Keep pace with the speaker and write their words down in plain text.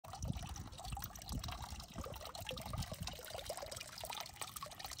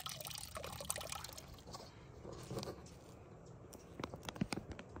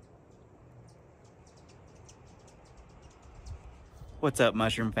What's up,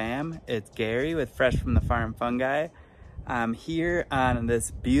 Mushroom Fam? It's Gary with Fresh from the Farm Fungi. I'm here on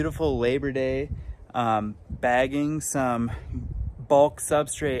this beautiful Labor Day bagging some bulk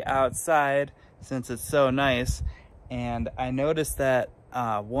substrate outside since it's so nice, and I noticed that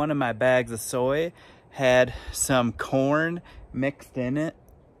one of my bags of soy had some corn mixed in it.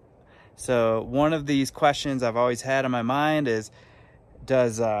 So one of these questions I've always had in my mind is,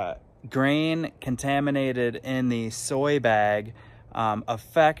 does grain contaminated in the soy bag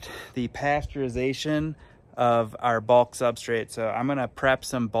affect the pasteurization of our bulk substrate? So I'm gonna prep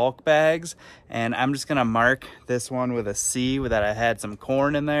some bulk bags, and I'm just gonna mark this one with a C that I had some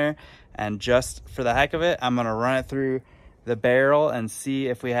corn in there, and just for the heck of it, I'm gonna run it through the barrel and see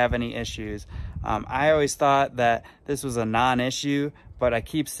if we have any issues. I always thought that this was a non-issue, but I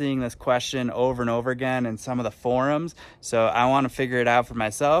keep seeing this question over and over again in some of the forums, so I want to figure it out for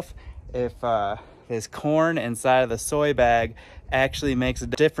myself if this corn inside of the soy bag actually makes a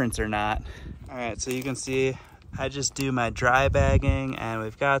difference or not. All right, so you can see I just do my dry bagging, and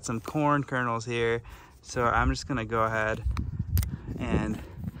we've got some corn kernels here, so I'm just gonna go ahead and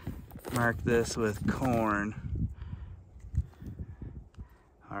mark this with corn.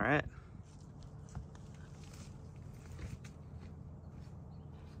 All right.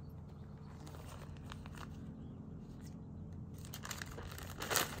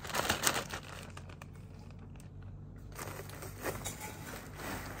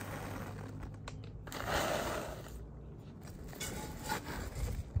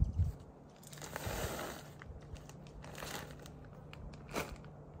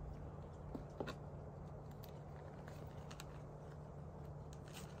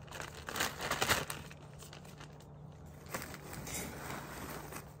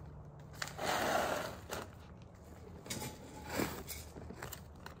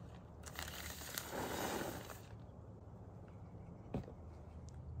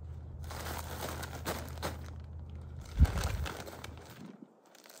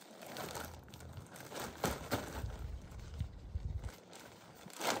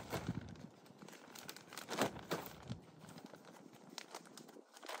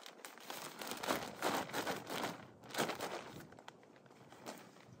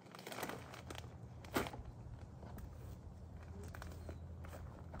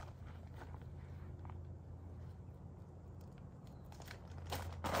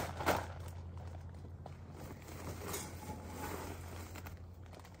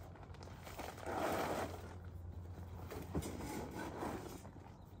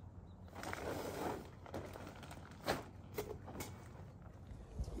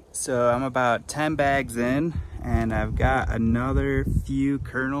 So I'm about 10 bags in, and I've got another few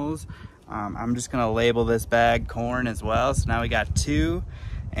kernels. I'm just gonna label this bag corn as well. So now we got 2,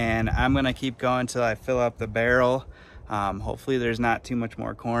 and I'm gonna keep going till I fill up the barrel. Hopefully there's not too much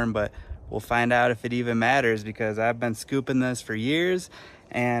more corn, but we'll find out if it even matters, because I've been scooping this for years,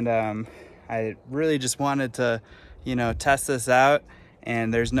 and I really just wanted to, you know, test this out,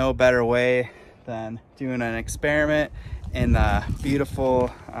 and there's no better way than doing an experiment in the beautiful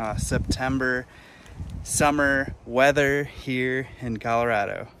September summer weather here in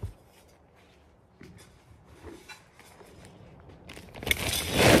Colorado.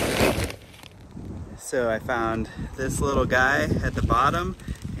 So I found this little guy at the bottom,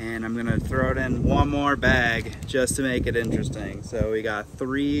 and I'm gonna throw it in one more bag just to make it interesting. So we got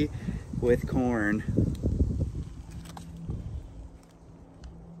 3 with corn.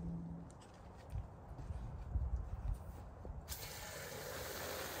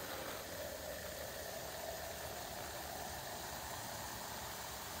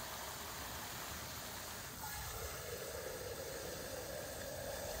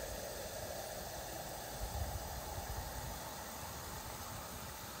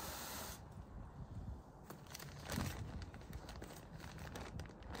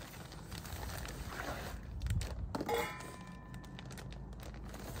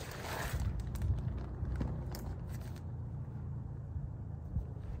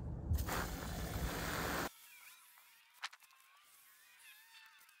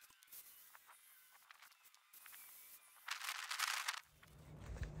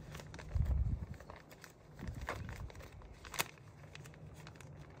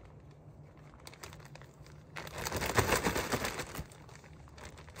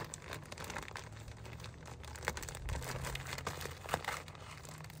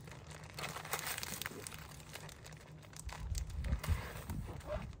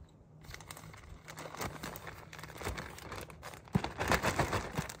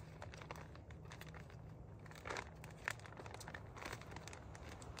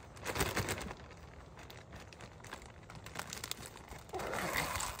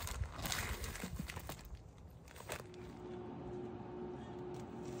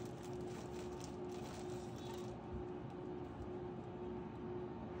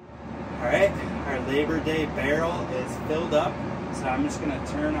 Labor Day barrel is filled up. So I'm just gonna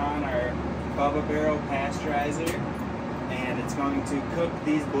turn on our Bubba Barrel pasteurizer, and it's going to cook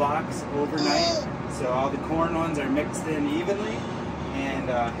these blocks overnight. So all the corn ones are mixed in evenly, and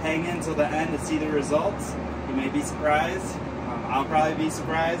hang in till the end to see the results. You may be surprised. I'll probably be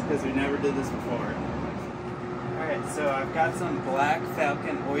surprised because we never did this before. Alright, so I've got some Black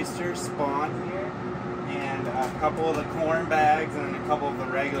Falcon oyster spawn here, and a couple of the corn bags and a couple of the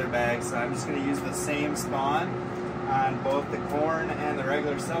regular bags. So I'm just going to use the same spawn on both the corn and the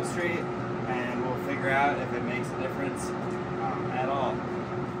regular substrate, and we'll figure out if it makes a difference at all.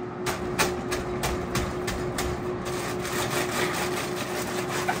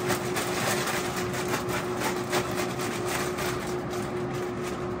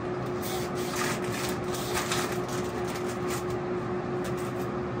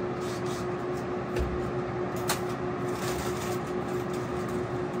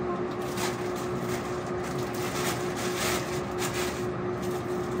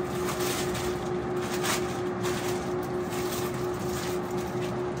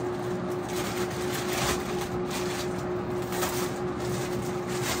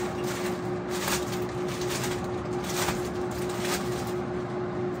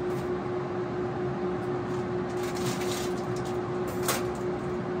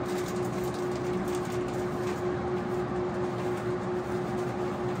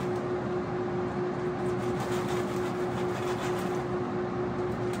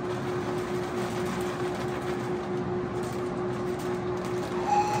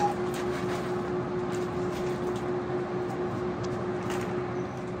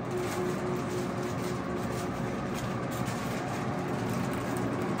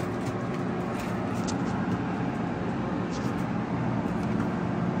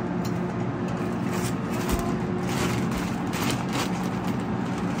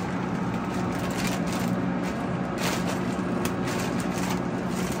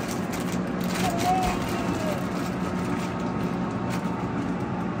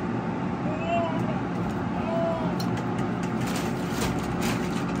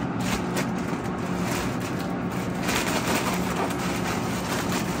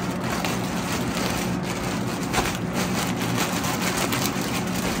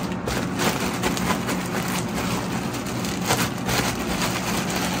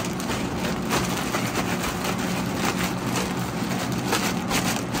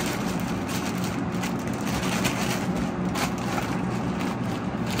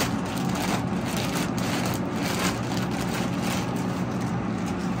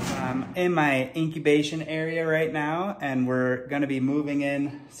 In my incubation area right now, and we're going to be moving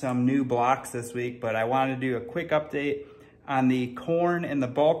in some new blocks this week, but I wanted to do a quick update on the corn and the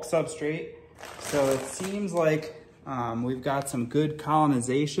bulk substrate. So it seems like we've got some good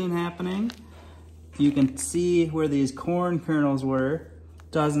colonization happening. You can see where these corn kernels were.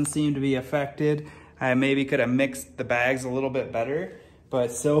 Doesn't seem to be affected. I maybe could have mixed the bags a little bit better,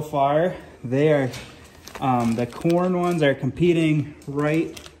 but so far they are, the corn ones are competing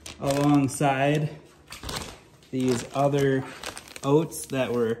right alongside these other oats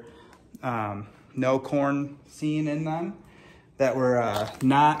that were no corn seen in them, that were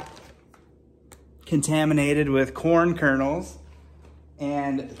not contaminated with corn kernels.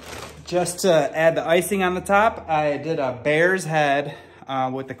 And just to add the icing on the top, I did a bear's head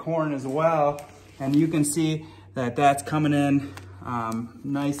with the corn as well, and you can see that that's coming in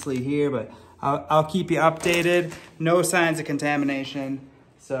nicely here, but I'll keep you updated. No signs of contamination.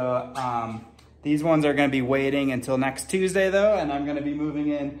 So these ones are going to be waiting until next Tuesday though, and I'm going to be moving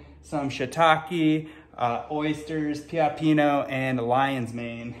in some shiitake, oysters, piapino, and lion's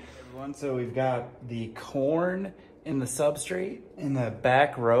mane. So we've got the corn in the substrate in the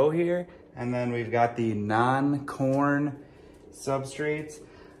back row here, and then we've got the non-corn substrates.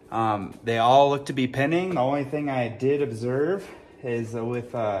 They all look to be pinning. The only thing I did observe is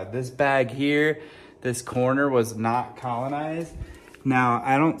with this bag here, this corner was not colonized. Now,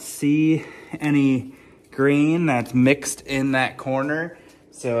 I don't see any grain that's mixed in that corner,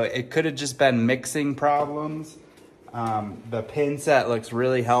 so it could have just been mixing problems. The pin set looks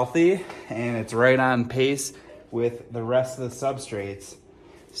really healthy, and it's right on pace with the rest of the substrates.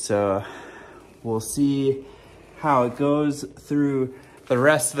 So we'll see how it goes through the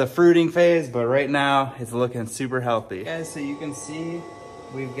rest of the fruiting phase, but right now it's looking super healthy. Guys, so you can see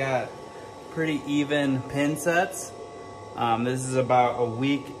we've got pretty even pin sets. This is about a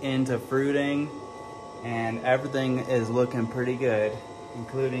week into fruiting, and everything is looking pretty good,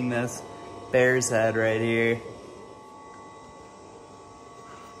 including this bear's head right here.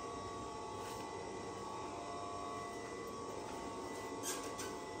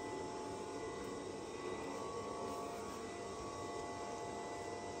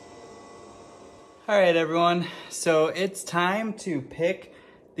 All right, everyone. So it's time to pick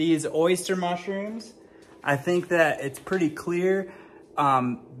these oyster mushrooms. I think that it's pretty clear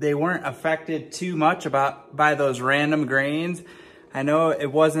they weren't affected too much by those random grains. I know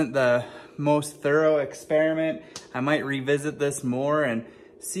it wasn't the most thorough experiment. I might revisit this more and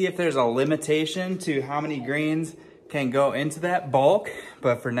see if there's a limitation to how many grains can go into that bulk.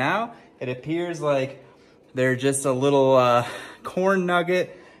 But for now, it appears like they're just a little corn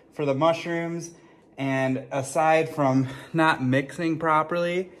nugget for the mushrooms. And aside from not mixing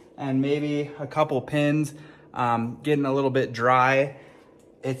properly and maybe a couple pins getting a little bit dry,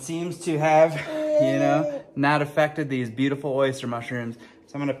 it seems to have, you know, not affected these beautiful oyster mushrooms.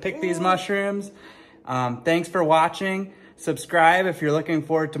 So I'm gonna pick these mushrooms. Thanks for watching. Subscribe if you're looking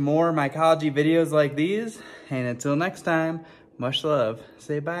forward to more mycology videos like these. And until next time, much love.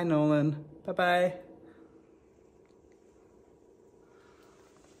 Say bye, Nolan. Bye-bye.